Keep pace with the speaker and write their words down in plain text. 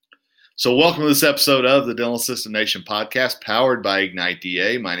So, welcome to this episode of the Dental Assistant Nation podcast powered by Ignite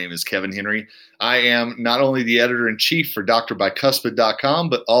DA. My name is Kevin Henry. I am not only the editor in chief for drbicuspid.com,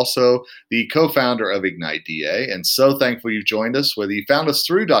 but also the co founder of Ignite DA. And so thankful you've joined us. Whether you found us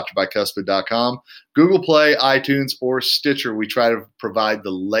through drbicuspid.com, Google Play, iTunes, or Stitcher, we try to provide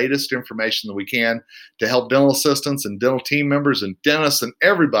the latest information that we can to help dental assistants and dental team members and dentists and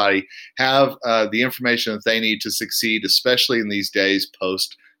everybody have the information that they need to succeed, especially in these days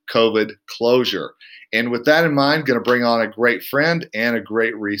post COVID closure. And with that in mind, going to bring on a great friend and a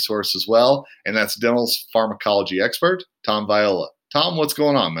great resource as well. And that's dental's pharmacology expert, Tom Viola. Tom, what's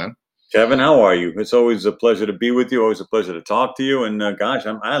going on, man? Kevin, how are you? It's always a pleasure to be with you. Always a pleasure to talk to you. And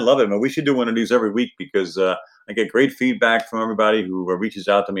I love it, man. We should do one of these every week because I get great feedback from everybody who reaches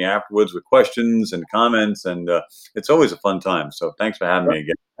out to me afterwards with questions and comments. And it's always a fun time. So thanks for having me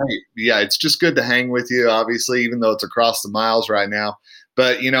again. Yeah, it's just good to hang with you, obviously, even though it's across the miles right now.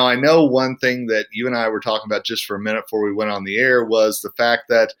 But, I know one thing that you and I were talking about just for a minute before we went on the air was the fact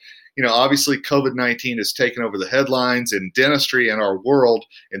that, obviously COVID-19 has taken over the headlines in dentistry and our world,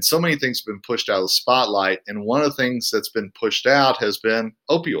 and so many things have been pushed out of the spotlight. And one of the things that's been pushed out has been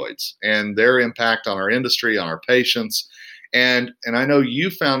opioids and their impact on our industry, on our patients. And I know you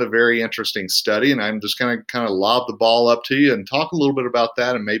found a very interesting study, and I'm just going to kind of lob the ball up to you and talk a little bit about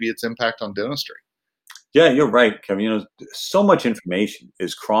that and maybe its impact on dentistry. Yeah, you're right, Kevin. So much information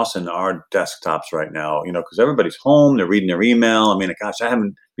is crossing our desktops right now, because everybody's home, they're reading their email. I mean, gosh, I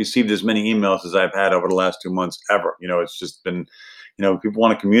haven't received as many emails as I've had over the last 2 months ever. It's just been, people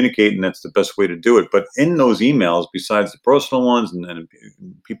want to communicate and that's the best way to do it. But in those emails, besides the personal ones and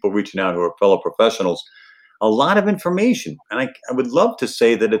people reaching out who are fellow professionals, a lot of information. And I would love to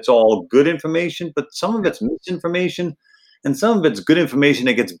say that it's all good information, but some of it's misinformation. And some of it's good information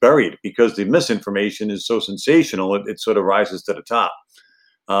that gets buried because the misinformation is so sensational, it sort of rises to the top.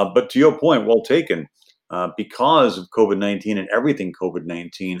 But to your point, well taken, because of COVID-19 and everything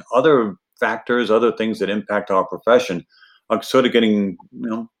COVID-19, other factors, other things that impact our profession are sort of getting,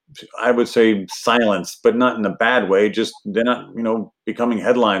 I would say silenced, but not in a bad way. Just they're not, becoming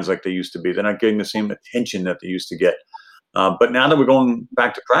headlines like they used to be. They're not getting the same attention that they used to get. But now that we're going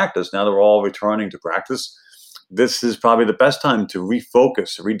back to practice, now that we're all returning to practice, this is probably the best time to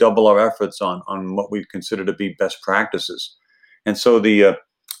refocus, redouble our efforts on what we consider to be best practices. And so the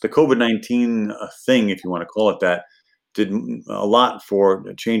COVID-19 thing, if you want to call it that, did a lot for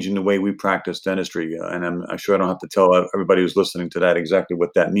changing the way we practice dentistry. And I'm sure I don't have to tell everybody who's listening to that exactly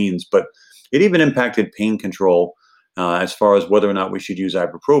what that means. But it even impacted pain control as far as whether or not we should use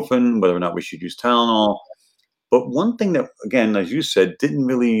ibuprofen, whether or not we should use Tylenol. But one thing that, again, as you said, didn't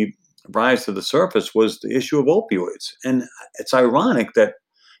really rise to the surface was the issue of opioids. And it's ironic that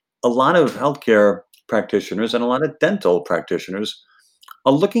a lot of healthcare practitioners and a lot of dental practitioners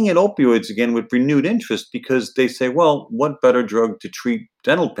are looking at opioids again with renewed interest because they say, well, what better drug to treat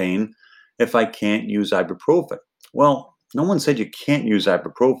dental pain if I can't use ibuprofen? Well, no one said you can't use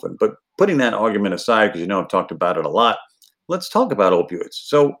ibuprofen, but putting that argument aside, because I've talked about it a lot, let's talk about opioids.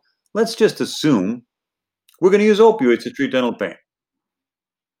 So let's just assume we're going to use opioids to treat dental pain.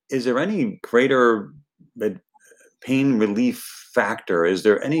 Is there any greater pain relief factor? Is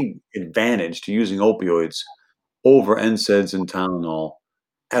there any advantage to using opioids over NSAIDs and Tylenol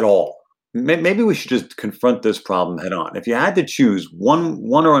at all? Maybe we should just confront this problem head on. If you had to choose one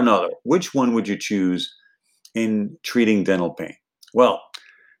or another, which one would you choose in treating dental pain? Well,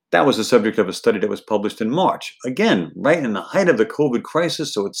 that was the subject of a study that was published in March. Again, right in the height of the COVID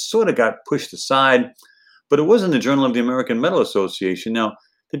crisis, so it sort of got pushed aside, but it was in the Journal of the American Medical Association. Now,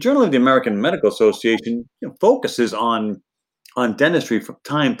 the Journal of the American Medical Association focuses on dentistry from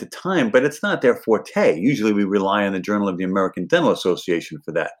time to time, but it's not their forte. Usually we rely on the Journal of the American Dental Association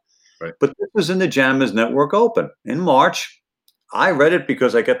for that. Right. But this was in the JAMAS Network Open in March. I read it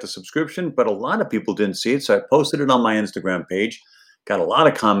because I get the subscription, but a lot of people didn't see it, so I posted it on my Instagram page. Got a lot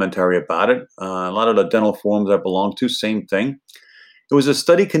of commentary about it. A lot of the dental forums I belong to, same thing. It was a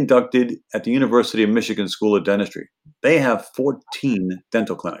study conducted at the University of Michigan School of Dentistry. They have 14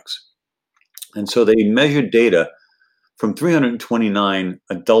 dental clinics. And so they measured data from 329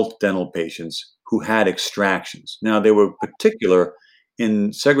 adult dental patients who had extractions. Now, they were particular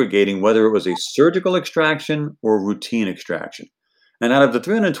in segregating whether it was a surgical extraction or routine extraction. And out of the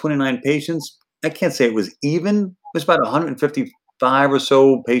 329 patients, I can't say it was even. It was about 155 or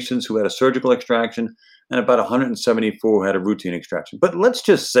so patients who had a surgical extraction and about 174 who had a routine extraction. But let's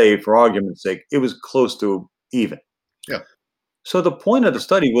just say, for argument's sake, it was close to even. Yeah. So the point of the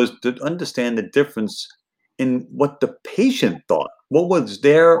study was to understand the difference in what the patient thought. What was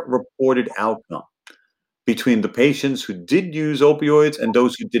their reported outcome between the patients who did use opioids and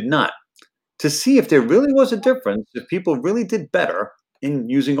those who did not? to see if there really was a difference, if people really did better in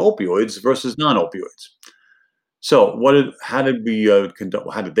using opioids versus non-opioids. So, how did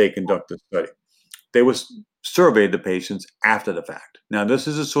they conduct the study? They surveyed the patients after the fact. Now, this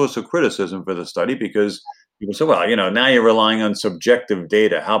is a source of criticism for the study because people say, well, now you're relying on subjective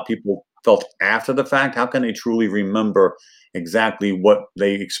data, how people felt after the fact. How can they truly remember exactly what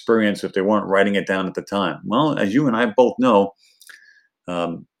they experienced if they weren't writing it down at the time? Well, as you and I both know,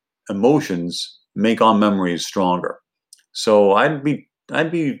 emotions make our memories stronger. So I'd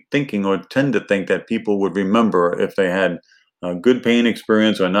be thinking, or tend to think, that people would remember if they had a good pain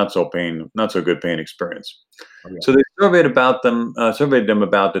experience or not so good pain experience. Okay. So they surveyed them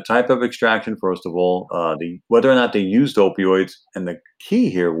about the type of extraction, first of all, whether or not they used opioids, and the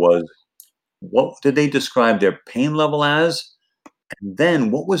key here was, what did they describe their pain level as, and then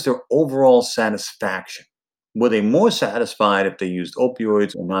what was their overall satisfaction? Were they more satisfied if they used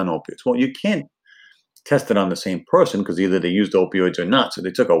opioids or non-opioids? Well, you can't test it on the same person because either they used opioids or not. So they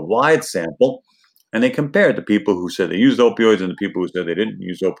took a wide sample and they compared the people who said they used opioids and the people who said they didn't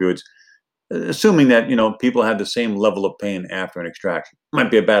use opioids, assuming that people had the same level of pain after an extraction. Might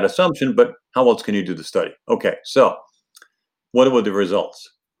be a bad assumption, but how else can you do the study? Okay, so what were the results?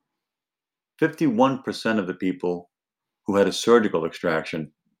 51% of the people who had a surgical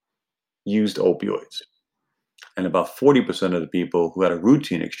extraction used opioids, and about 40% of the people who had a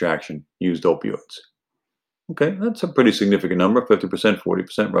routine extraction used opioids. Okay, that's a pretty significant number, 50%,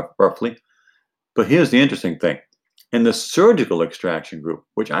 40% roughly. But here's the interesting thing. In the surgical extraction group,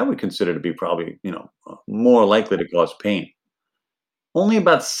 which I would consider to be probably, more likely to cause pain, only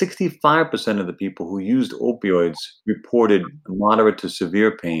about 65% of the people who used opioids reported moderate to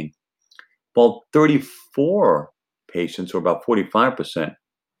severe pain, while 34 patients, or about 45%,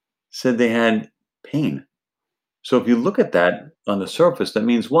 said they had pain. So if you look at that on the surface, that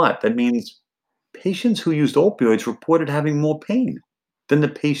means what? That means patients who used opioids reported having more pain than the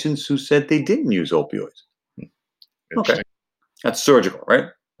patients who said they didn't use opioids. Okay, that's surgical, right?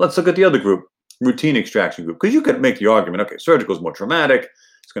 Let's look at the other group, routine extraction group, because you could make the argument, okay, surgical is more traumatic,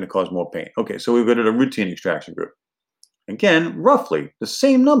 it's going to cause more pain. Okay, so we go to the routine extraction group. Again, roughly the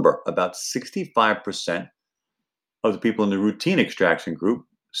same number, about 65% of the people in the routine extraction group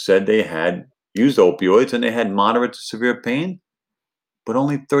said they had used opioids and they had moderate to severe pain, but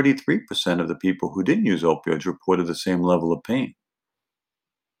only 33% of the people who didn't use opioids reported the same level of pain.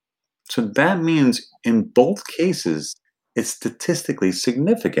 So that means in both cases, it's statistically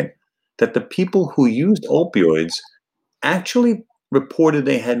significant that the people who used opioids actually reported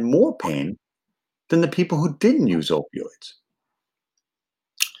they had more pain than the people who didn't use opioids.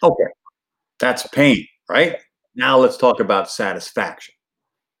 Okay, that's pain, right? Now let's talk about satisfaction.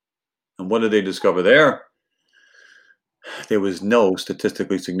 And what did they discover there? There was no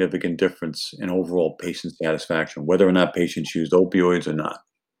statistically significant difference in overall patient satisfaction, whether or not patients used opioids or not.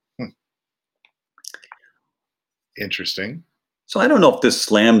 Interesting. So I don't know if this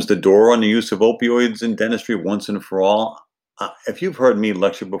slams the door on the use of opioids in dentistry once and for all. If you've heard me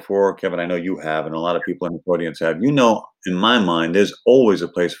lecture before, Kevin, I know you have, and a lot of people in the audience have, in my mind, there's always a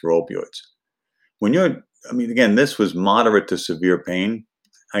place for opioids. Again, this was moderate to severe pain.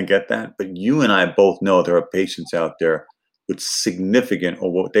 I get that. But you and I both know there are patients out there with significant,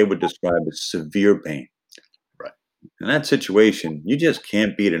 or what they would describe as severe pain. Right. In that situation, you just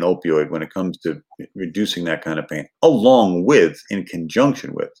can't beat an opioid when it comes to reducing that kind of pain, in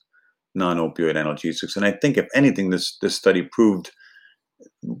conjunction with non-opioid analgesics. And I think, if anything, this study proved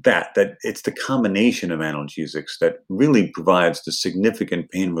that it's the combination of analgesics that really provides the significant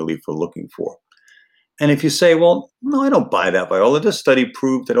pain relief we're looking for. And if you say, well, no, I don't buy that, Viola, this study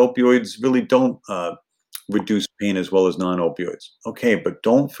proved that opioids really don't reduce pain as well as non-opioids. Okay, but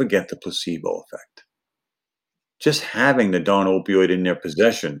don't forget the placebo effect. Just having the darn opioid in their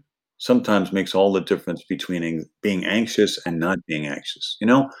possession sometimes makes all the difference between being anxious and not being anxious.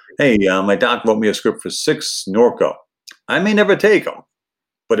 Hey, my doc wrote me a script for 6 Norco. I may never take them,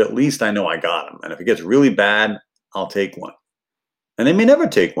 but at least I know I got them. And if it gets really bad, I'll take one. And they may never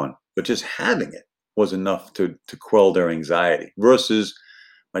take one, but just having it was enough to quell their anxiety. Versus,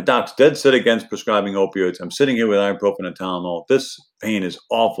 my doc's dead set against prescribing opioids. I'm sitting here with ibuprofen and Tylenol. This pain is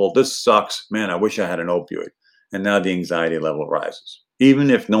awful. This sucks. Man, I wish I had an opioid. And now the anxiety level rises, even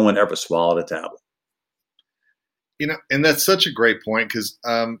if no one ever swallowed a tablet. And that's such a great point, because,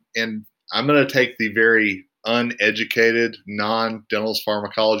 and I'm going to take the very uneducated, non-dental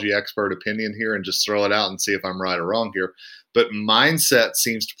pharmacology expert opinion here and just throw it out and see if I'm right or wrong here. But mindset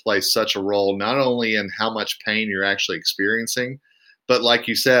seems to play such a role, not only in how much pain you're actually experiencing, but like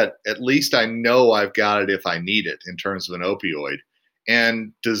you said, at least I know I've got it if I need it in terms of an opioid.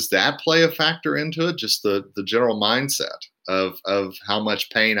 And does that play a factor into it? Just the general mindset of how much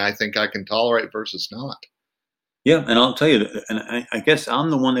pain I think I can tolerate versus not. Yeah, and I'll tell you, and I guess I'm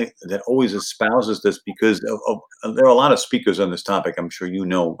the one that always espouses this because there are a lot of speakers on this topic. I'm sure you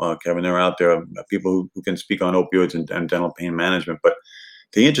know, Kevin. They're out there, people who can speak on opioids and dental pain management. But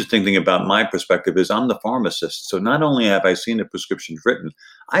the interesting thing about my perspective is I'm the pharmacist. So not only have I seen the prescriptions written,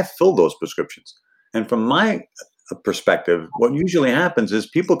 I fill those prescriptions. And from my perspective, what usually happens is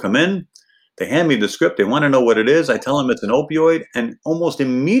people come in, they hand me the script, they want to know what it is. I tell them it's an opioid, and almost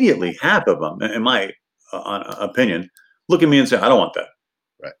immediately, half of them, in my opinion, look at me and say, I don't want that.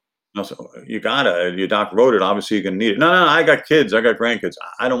 Right. No, so you gotta, your doc wrote it, obviously you're gonna need it. No, I got kids, I got grandkids.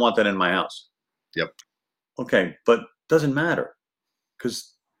 I don't want that in my house. Yep. Okay, but doesn't matter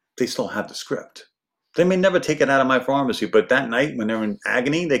because they still have the script. They may never take it out of my pharmacy, but that night when they're in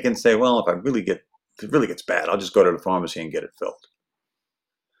agony, they can say, well, if it really gets bad, I'll just go to the pharmacy and get it filled.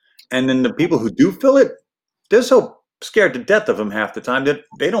 And then the people who do fill it, they're so scared to death of them half the time that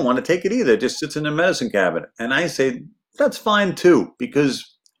they don't want to take it either. It just sits in their medicine cabinet. And I say, that's fine too,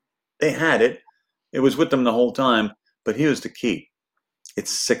 because they had it. It was with them the whole time. But here's the key.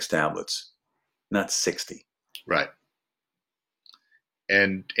 It's 6 tablets, not 60. Right.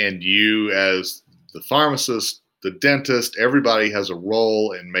 And you as the pharmacist, the dentist, everybody has a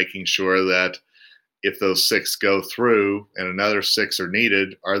role in making sure that if those 6 go through and another 6 are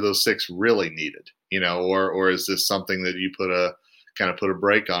needed, are those 6 really needed? Or is this something that you put a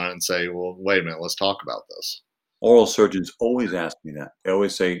break on it and say, well, wait a minute, let's talk about this. Oral surgeons always ask me that. They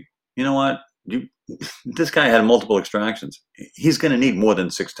always say, you know what, this guy had multiple extractions. He's going to need more than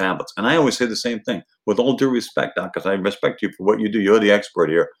 6 tablets. And I always say the same thing. With all due respect, Doc, because I respect you for what you do. You're the expert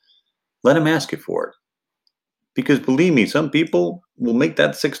here. Let him ask you for it. Because believe me, some people will make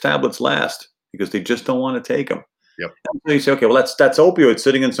that 6 tablets last because they just don't want to take them. Yep. So you say, okay, well, that's opioids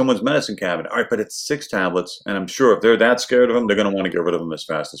sitting in someone's medicine cabinet. All right, but it's 6 tablets, and I'm sure if they're that scared of them, they're going to want to get rid of them as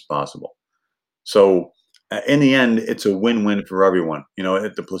fast as possible. So in the end, it's a win-win for everyone.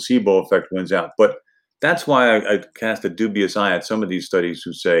 The placebo effect wins out. But that's why I cast a dubious eye at some of these studies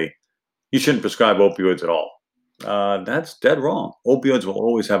who say you shouldn't prescribe opioids at all. That's dead wrong. Opioids will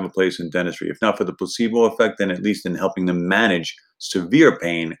always have a place in dentistry, if not for the placebo effect, then at least in helping them manage severe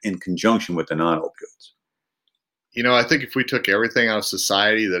pain in conjunction with the non-opioids. I think if we took everything out of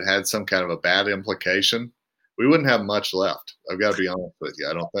society that had some kind of a bad implication, we wouldn't have much left. I've got to be honest with you.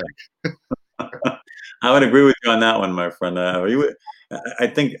 I don't think. I would agree with you on that one, my friend. I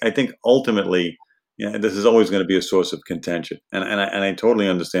think ultimately, this is always going to be a source of contention, and I totally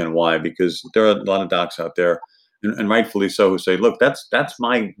understand why, because there are a lot of docs out there, and rightfully so, who say, look, that's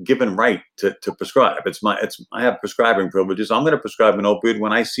my given right to prescribe. I have prescribing privileges. I'm going to prescribe an opioid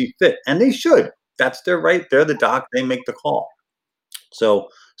when I see fit, and they should. That's their right. They're the doc. They make the call. So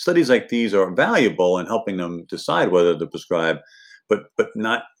studies like these are valuable in helping them decide whether to prescribe, but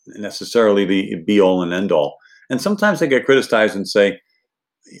not necessarily the be-all and end-all. And sometimes they get criticized and say,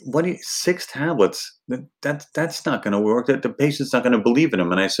 6 tablets? That's not going to work. That the patient's not going to believe in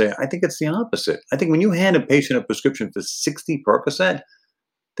them. And I say, I think it's the opposite. I think when you hand a patient a prescription for 60 Percocet,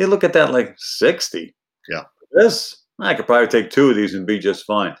 they look at that like 60. Yeah. I could probably take 2 of these and be just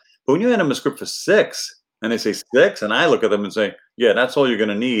fine. But when you hand them a script for 6, and they say 6, and I look at them and say, yeah, that's all you're going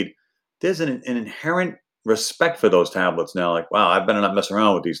to need, there's an inherent respect for those tablets now. Like, wow, I better not mess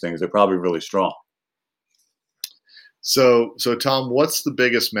around with these things. They're probably really strong. So Tom, what's the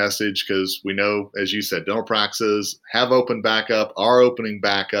biggest message? Because we know, as you said, dental practices have opened back up, are opening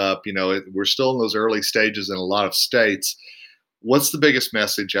back up. We're still in those early stages in a lot of states. What's the biggest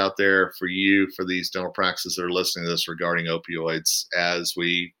message out there for you, for these dental practices that are listening to this regarding opioids as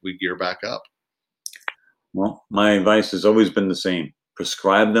we gear back up? Well, my advice has always been the same.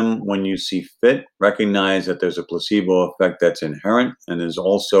 Prescribe them when you see fit. Recognize that there's a placebo effect that's inherent, and there's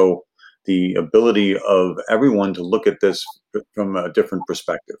also the ability of everyone to look at this from a different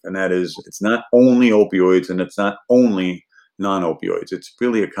perspective. And that is, it's not only opioids and it's not only non-opioids. It's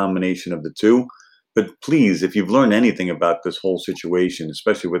really a combination of the two. But please, if you've learned anything about this whole situation,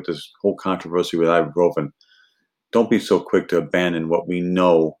 especially with this whole controversy with ibuprofen, don't be so quick to abandon what we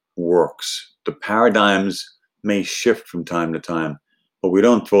know works. The paradigms may shift from time to time, but we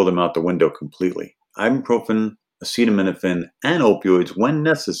don't throw them out the window completely. Ibuprofen, acetaminophen, and opioids, when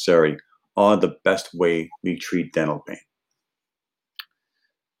necessary, are the best way we treat dental pain.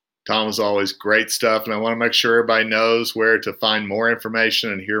 Tom, as always, great stuff. And I want to make sure everybody knows where to find more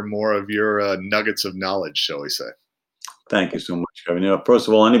information and hear more of your nuggets of knowledge, shall we say. Thank you so much, Kevin. First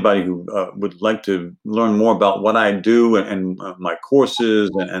of all, anybody who would like to learn more about what I do and my courses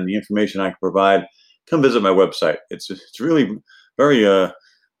and the information I can provide, come visit my website. It's really very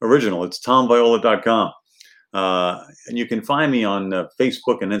original. It's tomviola.com. And you can find me on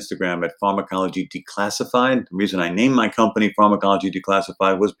Facebook and Instagram at Pharmacology Declassified. The reason I named my company Pharmacology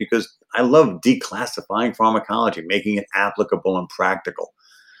Declassified was because I love declassifying pharmacology, making it applicable and practical.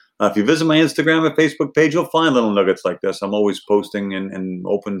 If you visit my Instagram and Facebook page, you'll find little nuggets like this. I'm always posting and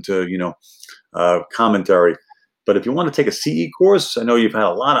open to, commentary. But if you want to take a CE course, I know you've had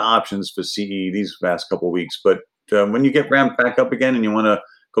a lot of options for CE these past couple of weeks. But when you get ramped back up again and you want to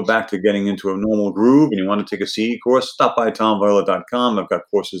go back to getting into a normal groove and you want to take a CE course, stop by tomviola.com. I've got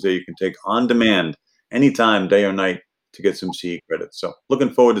courses there you can take on demand anytime, day or night, to get some CE credits. So looking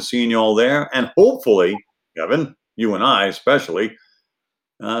forward to seeing you all there. And hopefully, Kevin, you and I especially,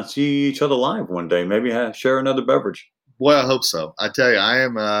 see each other live one day. Maybe share another beverage. Boy, I hope so. I tell you,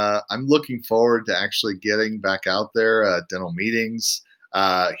 I'm looking forward to actually getting back out there, dental meetings,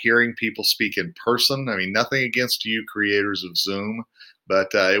 hearing people speak in person. I mean, nothing against you creators of Zoom, but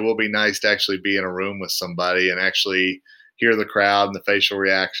it will be nice to actually be in a room with somebody and actually hear the crowd and the facial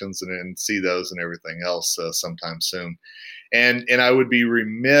reactions and see those and everything else sometime soon. And I would be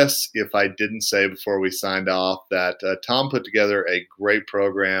remiss if I didn't say before we signed off that Tom put together a great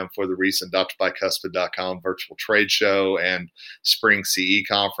program for the recent drbicuspid.com virtual trade show and spring CE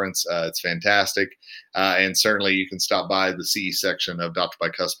conference. It's fantastic. And certainly you can stop by the CE section of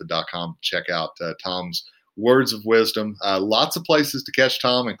drbicuspid.com to check out Tom's words of wisdom. Lots of places to catch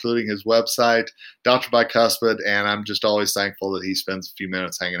Tom, including his website, Dr. Bicuspid. And I'm just always thankful that he spends a few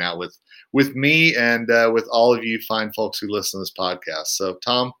minutes hanging out with me and with all of you fine folks who listen to this podcast. So,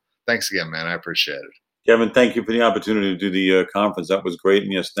 Tom, thanks again, man. I appreciate it. Kevin, thank you for the opportunity to do the conference. That was great.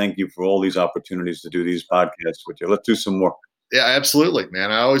 And yes, thank you for all these opportunities to do these podcasts with you. Let's do some more. Yeah, absolutely,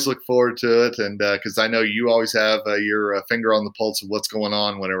 man. I always look forward to it. And because I know you always have your finger on the pulse of what's going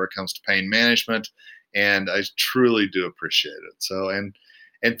on whenever it comes to pain management. And I truly do appreciate it. So,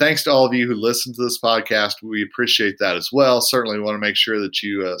 and thanks to all of you who listen to this podcast. We appreciate that as well. Certainly want to make sure that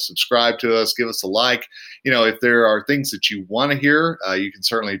you subscribe to us, give us a like. If there are things that you want to hear, you can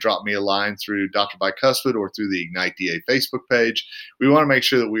certainly drop me a line through Dr. Bicuspid or through the Ignite DA Facebook page. We want to make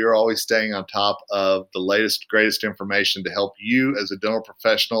sure that we are always staying on top of the latest, greatest information to help you as a dental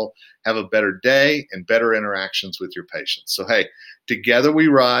professional have a better day and better interactions with your patients. So, hey, together we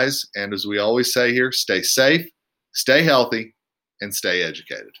rise. And as we always say here, stay safe, stay healthy, and stay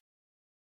educated.